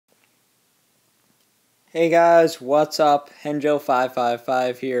Hey guys, what's up?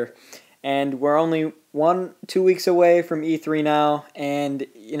 Henjo555 here, and we're only 2 weeks away from E3 now, and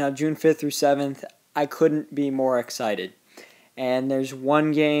June 5th through 7th, I couldn't be more excited. And there's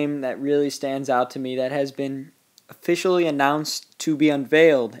one game that really stands out to me that has been officially announced to be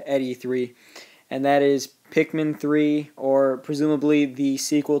unveiled at E3, and that is Pikmin 3, or presumably the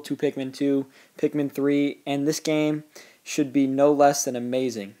sequel to Pikmin 2, Pikmin 3, and this game should be no less than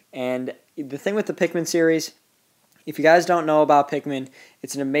amazing. And the thing with the Pikmin series, if you guys don't know about Pikmin,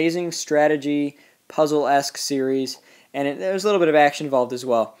 it's an amazing strategy, puzzle-esque series, and there's a little bit of action involved as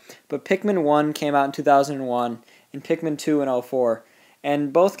well. But Pikmin 1 came out in 2001, and Pikmin 2 in 2004.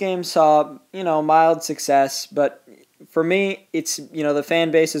 And both games saw, mild success, but for me, it's, the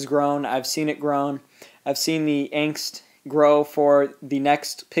fan base has grown. I've seen it grown. I've seen the angst grow for the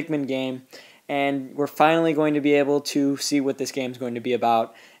next Pikmin game, and we're finally going to be able to see what this game is going to be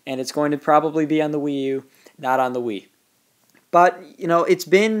about. And it's going to probably be on the Wii U, not on the Wii. But, it's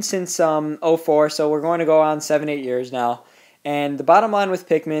been since 04, so we're going to go on 7-8 years now. And the bottom line with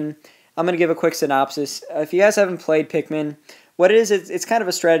Pikmin, I'm going to give a quick synopsis. If you guys haven't played Pikmin, what it is, it's kind of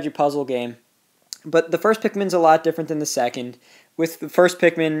a strategy puzzle game. But the first Pikmin's a lot different than the second. With the first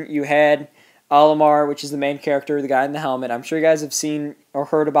Pikmin, you had Olimar, which is the main character, the guy in the helmet. I'm sure you guys have seen or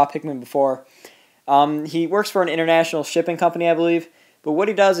heard about Pikmin before. He works for an international shipping company, I believe. But what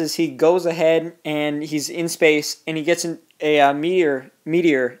he does is he goes ahead and he's in space and he gets a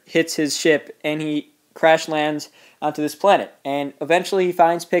meteor hits his ship and he crash lands onto this planet. And eventually he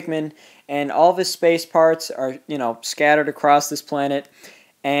finds Pikmin and all of his space parts are, scattered across this planet.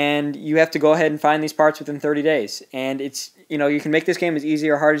 And you have to go ahead and find these parts within 30 days. And it's, you can make this game as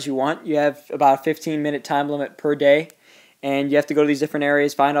easy or hard as you want. You have about a 15-minute time limit per day. And you have to go to these different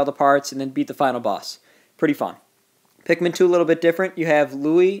areas, find all the parts, and then beat the final boss. Pretty fun. Pikmin 2 a little bit different. You have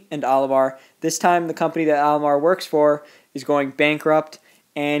Louie and Olimar. This time the company that Olimar works for is going bankrupt,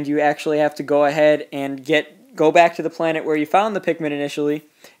 and you actually have to go ahead and go back to the planet where you found the Pikmin initially.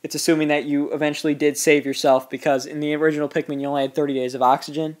 It's assuming that you eventually did save yourself, because in the original Pikmin you only had 30 days of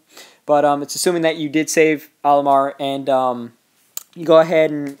oxygen. But it's assuming that you did save Olimar, and you go ahead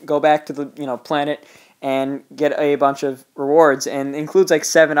and go back to the planet and get a bunch of rewards, and includes like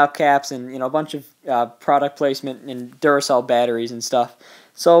 7-Up caps and a bunch of product placement and Duracell batteries and stuff.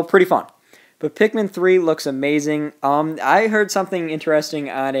 So pretty fun. But Pikmin 3 looks amazing. I heard something interesting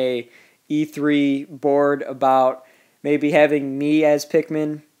on a E3 board about maybe having me as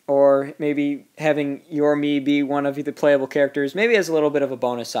Pikmin, or maybe having your me be one of the playable characters, maybe as a little bit of a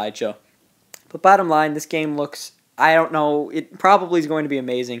bonus sideshow. But bottom line, this game looks, I don't know, it probably is going to be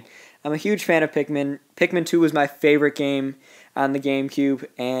amazing. I'm a huge fan of Pikmin. Pikmin 2 was my favorite game on the GameCube,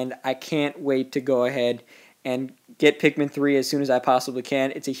 and I can't wait to go ahead and get Pikmin 3 as soon as I possibly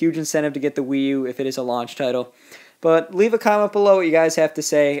can. It's a huge incentive to get the Wii U if it is a launch title. But leave a comment below what you guys have to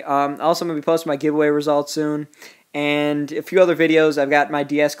say. Also, I'm going to be posting my giveaway results soon, and a few other videos. I've got my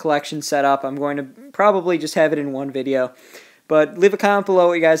DS collection set up. I'm going to probably just have it in one video. But leave a comment below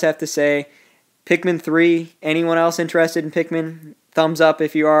what you guys have to say. Pikmin 3, anyone else interested in Pikmin? Thumbs up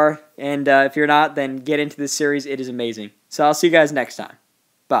if you are, and if you're not, then get into this series. It is amazing. So I'll see you guys next time.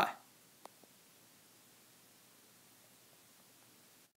 Bye.